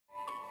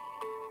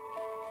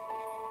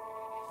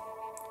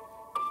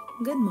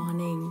Good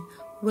morning.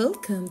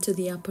 Welcome to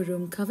the Upper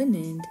Room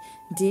Covenant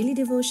Daily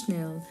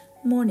Devotional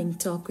Morning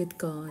Talk with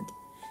God.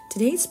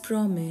 Today's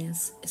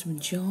promise is from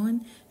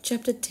John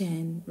chapter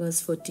 10 verse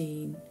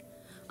 14.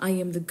 I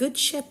am the good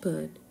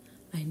shepherd.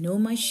 I know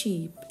my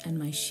sheep and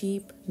my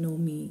sheep know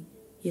me.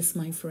 Yes,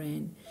 my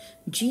friend,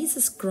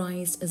 Jesus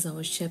Christ is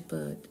our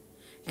shepherd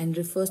and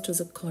refers to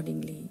us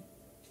accordingly.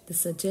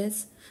 This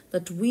suggests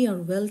that we are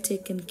well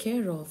taken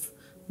care of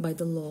by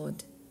the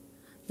Lord.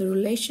 The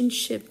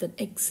relationship that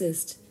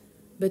exists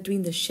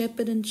between the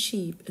shepherd and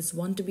sheep is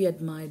one to be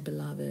admired,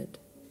 beloved.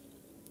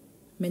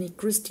 Many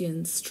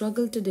Christians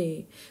struggle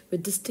today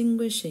with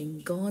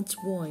distinguishing God's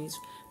voice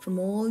from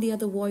all the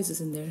other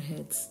voices in their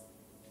heads.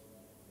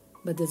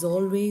 But there's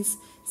always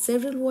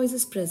several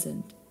voices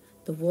present: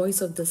 the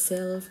voice of the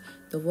self,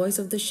 the voice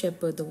of the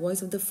shepherd, the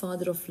voice of the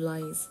father of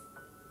lies,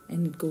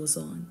 and it goes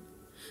on.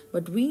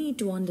 But we need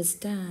to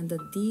understand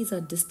that these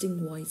are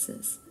distinct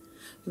voices.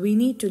 We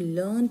need to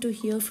learn to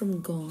hear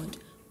from God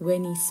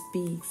when He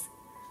speaks.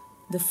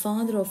 The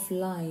father of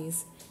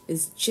lies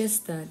is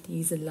just that, he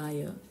is a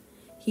liar.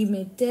 He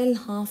may tell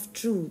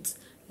half-truths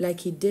like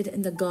he did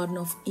in the Garden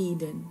of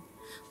Eden,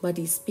 but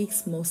he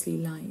speaks mostly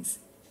lies.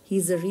 He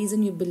is the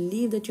reason you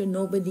believe that you're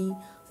nobody,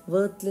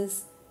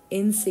 worthless,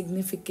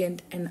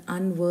 insignificant, and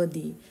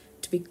unworthy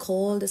to be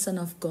called the Son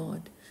of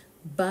God.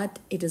 But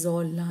it is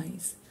all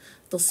lies.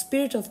 The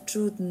Spirit of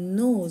truth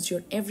knows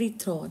your every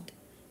thought,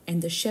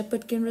 and the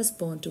shepherd can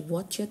respond to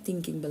what you're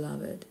thinking,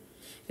 beloved.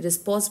 It is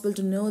possible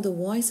to know the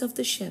voice of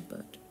the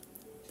shepherd.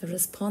 The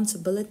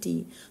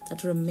responsibility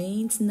that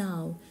remains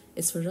now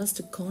is for us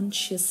to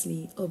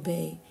consciously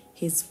obey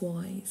His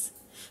voice.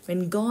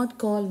 When God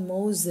called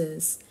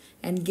Moses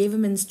and gave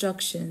him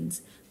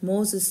instructions,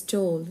 Moses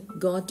told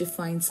God to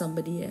find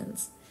somebody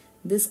else.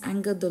 This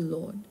angered the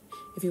Lord.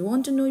 If you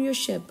want to know your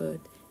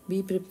shepherd,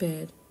 be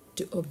prepared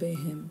to obey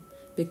him,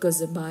 because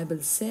the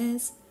Bible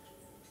says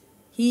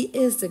He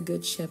is the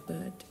good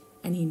shepherd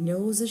and He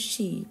knows the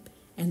sheep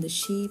and the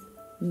sheep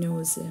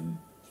knows Him.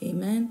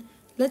 Amen.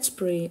 Let's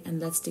pray and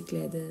let's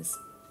declare this.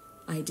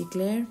 I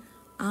declare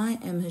I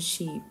am His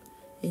sheep.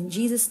 In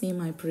Jesus' name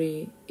I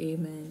pray.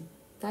 Amen.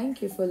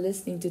 Thank you for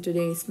listening to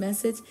today's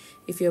message.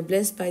 If you're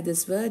blessed by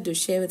this word, do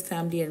share with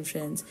family and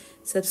friends.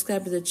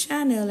 Subscribe to the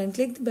channel and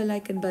click the bell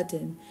icon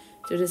button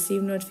to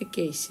receive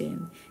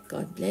notification.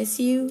 God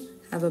bless you.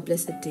 Have a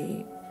blessed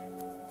day.